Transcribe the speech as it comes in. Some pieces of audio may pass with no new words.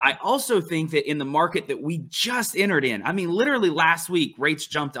I also think that in the market that we just entered in, I mean, literally last week, rates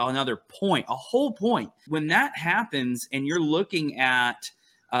jumped another point, a whole point. When that happens and you're looking at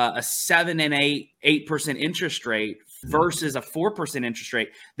a 7 and 8% interest rate versus a 4% interest rate,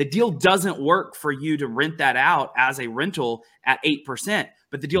 the deal doesn't work for you to rent that out as a rental at 8%,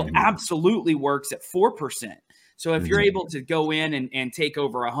 but the deal absolutely works at 4%. So if you're able to go in and take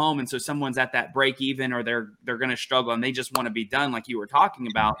over a home, and so someone's at that break even, or they're going to struggle and they just want to be done, like you were talking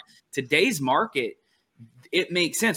about, today's market, it makes sense.